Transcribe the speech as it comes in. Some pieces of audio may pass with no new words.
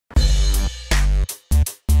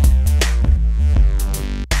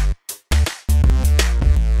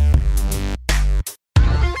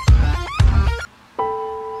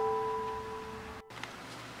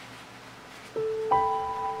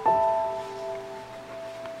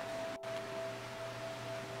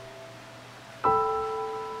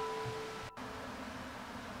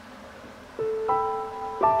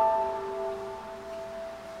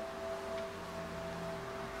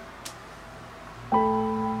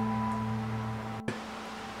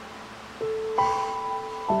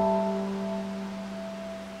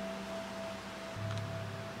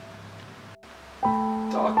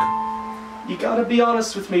gotta be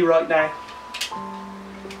honest with me right now.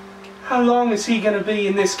 How long is he gonna be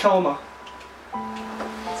in this coma?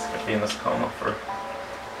 He's gonna be in this coma for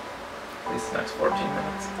at least the next 14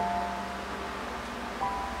 minutes.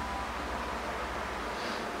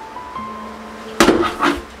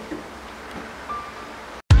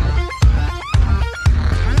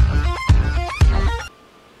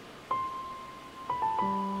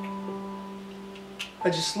 I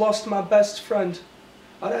just lost my best friend.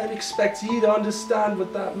 I don't expect you to understand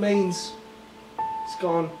what that means. He's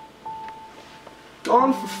gone.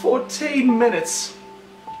 Gone for 14 minutes.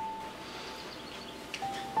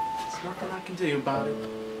 There's nothing I can do about it.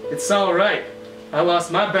 It's alright. I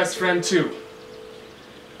lost my best friend too.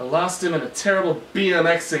 I lost him in a terrible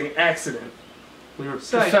BMXing accident. We were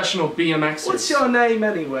professional BMXers. What's your name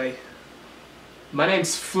anyway? My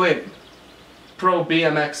name's Flynn. Pro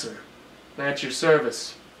BMXer. At your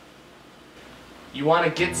service. You want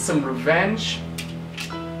to get some revenge?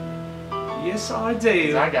 Yes, I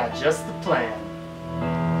do. I got just the plan.